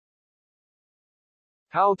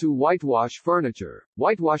How to whitewash furniture.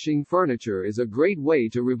 Whitewashing furniture is a great way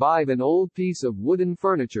to revive an old piece of wooden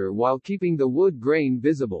furniture while keeping the wood grain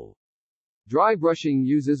visible. Dry brushing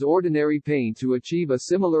uses ordinary paint to achieve a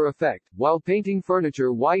similar effect, while painting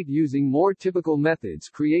furniture white using more typical methods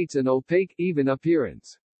creates an opaque, even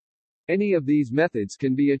appearance. Any of these methods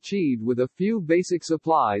can be achieved with a few basic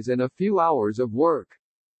supplies and a few hours of work.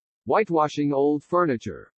 Whitewashing old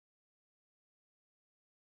furniture.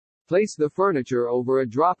 Place the furniture over a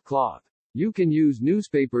drop cloth. You can use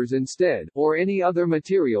newspapers instead, or any other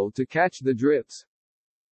material to catch the drips.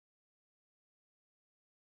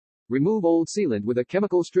 Remove old sealant with a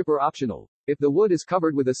chemical stripper optional. If the wood is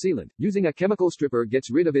covered with a sealant, using a chemical stripper gets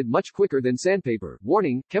rid of it much quicker than sandpaper.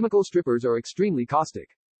 Warning, chemical strippers are extremely caustic.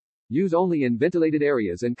 Use only in ventilated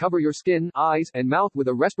areas and cover your skin, eyes, and mouth with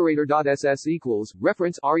a respirator.ss equals,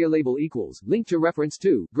 reference aria-label equals, link to reference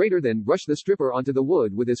 2, greater than, brush the stripper onto the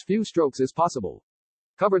wood with as few strokes as possible.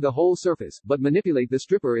 Cover the whole surface, but manipulate the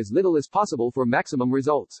stripper as little as possible for maximum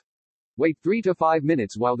results. Wait 3 to 5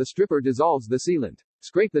 minutes while the stripper dissolves the sealant.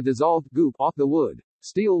 Scrape the dissolved goop off the wood.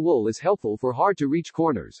 Steel wool is helpful for hard-to-reach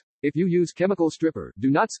corners. If you use chemical stripper, do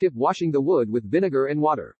not skip washing the wood with vinegar and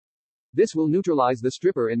water. This will neutralize the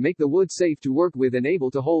stripper and make the wood safe to work with and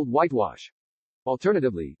able to hold whitewash.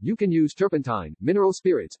 Alternatively, you can use turpentine, mineral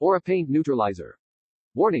spirits, or a paint neutralizer.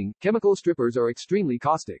 Warning, chemical strippers are extremely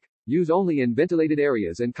caustic. Use only in ventilated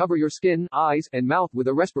areas and cover your skin, eyes, and mouth with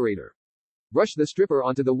a respirator. Brush the stripper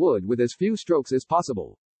onto the wood with as few strokes as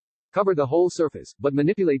possible. Cover the whole surface, but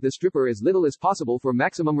manipulate the stripper as little as possible for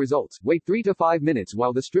maximum results. Wait 3 to 5 minutes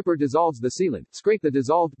while the stripper dissolves the sealant. Scrape the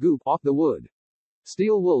dissolved goop off the wood.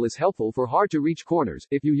 Steel wool is helpful for hard-to-reach corners.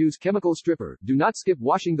 If you use chemical stripper, do not skip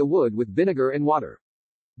washing the wood with vinegar and water.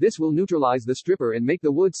 This will neutralize the stripper and make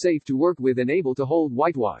the wood safe to work with and able to hold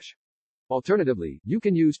whitewash. Alternatively, you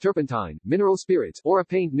can use turpentine, mineral spirits, or a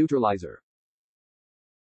paint neutralizer.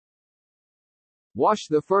 Wash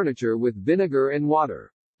the furniture with vinegar and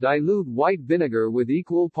water. Dilute white vinegar with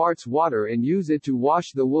equal parts water and use it to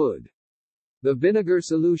wash the wood. The vinegar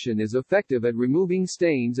solution is effective at removing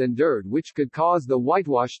stains and dirt which could cause the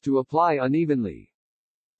whitewash to apply unevenly.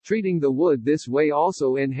 Treating the wood this way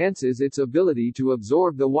also enhances its ability to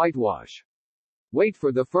absorb the whitewash. Wait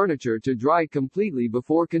for the furniture to dry completely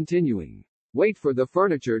before continuing. Wait for the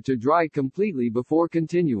furniture to dry completely before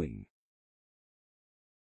continuing.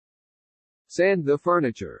 Sand the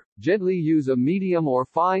furniture. Gently use a medium or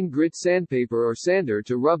fine grit sandpaper or sander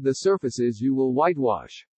to rub the surfaces you will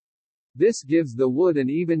whitewash. This gives the wood an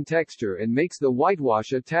even texture and makes the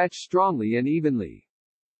whitewash attach strongly and evenly.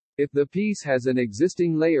 If the piece has an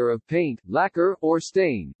existing layer of paint, lacquer, or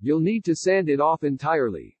stain, you'll need to sand it off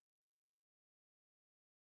entirely.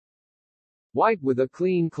 Wipe with a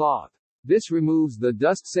clean cloth. This removes the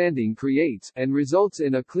dust sanding creates, and results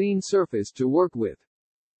in a clean surface to work with.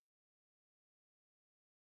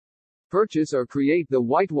 Purchase or create the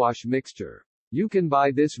whitewash mixture. You can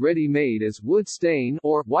buy this ready-made as wood stain,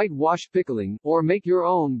 or whitewash pickling, or make your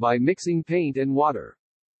own by mixing paint and water.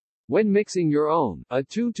 When mixing your own, a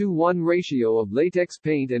 2-to-1 ratio of latex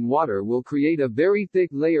paint and water will create a very thick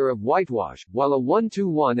layer of whitewash, while a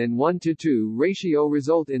 1-to-1 and 1-to-2 ratio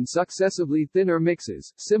result in successively thinner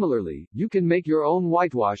mixes. Similarly, you can make your own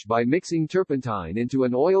whitewash by mixing turpentine into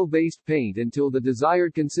an oil-based paint until the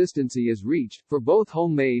desired consistency is reached. For both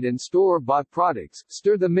homemade and store-bought products,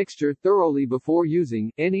 stir the mixture thoroughly before using.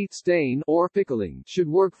 Any stain or pickling should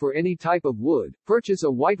work for any type of wood. Purchase a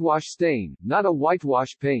whitewash stain, not a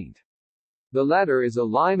whitewash paint. The latter is a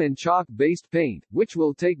lime and chalk-based paint, which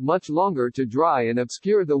will take much longer to dry and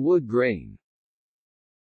obscure the wood grain.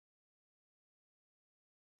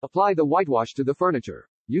 Apply the whitewash to the furniture.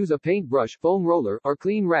 Use a paintbrush, foam roller, or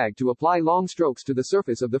clean rag to apply long strokes to the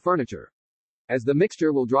surface of the furniture. As the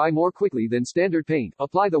mixture will dry more quickly than standard paint,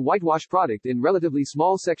 apply the whitewash product in relatively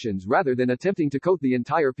small sections rather than attempting to coat the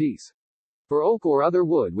entire piece. For oak or other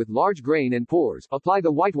wood with large grain and pores, apply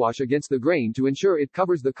the whitewash against the grain to ensure it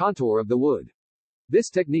covers the contour of the wood. This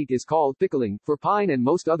technique is called pickling. For pine and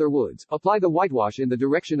most other woods, apply the whitewash in the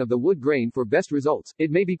direction of the wood grain for best results.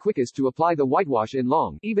 It may be quickest to apply the whitewash in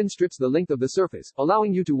long, even strips the length of the surface,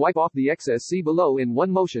 allowing you to wipe off the excess see below in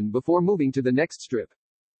one motion before moving to the next strip.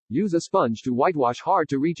 Use a sponge to whitewash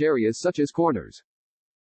hard-to-reach areas such as corners.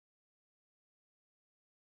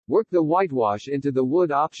 Work the whitewash into the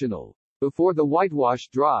wood optional. Before the whitewash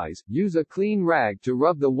dries, use a clean rag to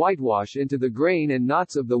rub the whitewash into the grain and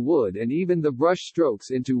knots of the wood and even the brush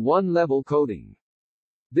strokes into one level coating.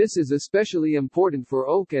 This is especially important for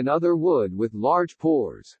oak and other wood with large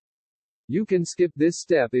pores. You can skip this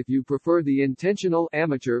step if you prefer the intentional,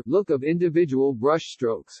 amateur look of individual brush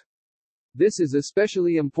strokes. This is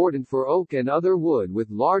especially important for oak and other wood with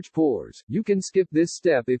large pores. You can skip this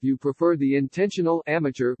step if you prefer the intentional,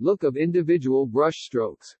 amateur look of individual brush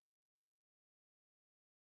strokes.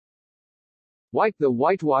 Wipe the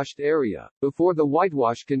whitewashed area. Before the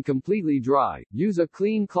whitewash can completely dry, use a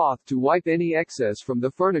clean cloth to wipe any excess from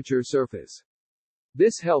the furniture surface.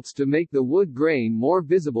 This helps to make the wood grain more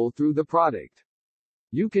visible through the product.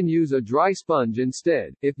 You can use a dry sponge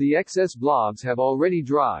instead. If the excess blobs have already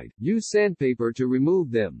dried, use sandpaper to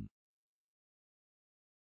remove them.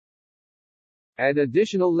 Add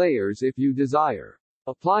additional layers if you desire.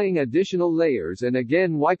 Applying additional layers and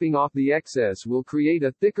again wiping off the excess will create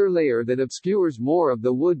a thicker layer that obscures more of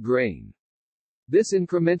the wood grain. This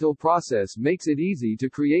incremental process makes it easy to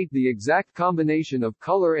create the exact combination of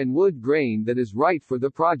color and wood grain that is right for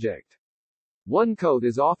the project. One coat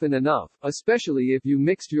is often enough, especially if you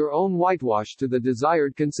mixed your own whitewash to the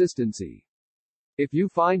desired consistency. If you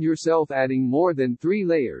find yourself adding more than 3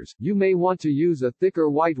 layers, you may want to use a thicker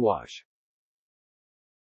whitewash.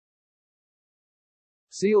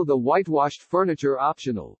 Seal the whitewashed furniture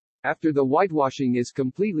optional. After the whitewashing is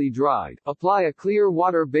completely dried, apply a clear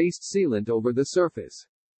water-based sealant over the surface.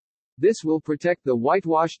 This will protect the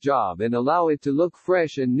whitewash job and allow it to look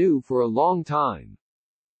fresh and new for a long time.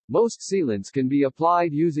 Most sealants can be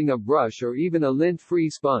applied using a brush or even a lint-free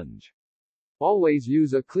sponge. Always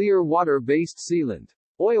use a clear water-based sealant.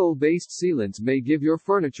 Oil-based sealants may give your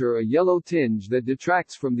furniture a yellow tinge that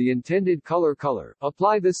detracts from the intended color.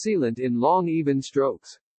 Apply the sealant in long even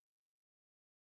strokes.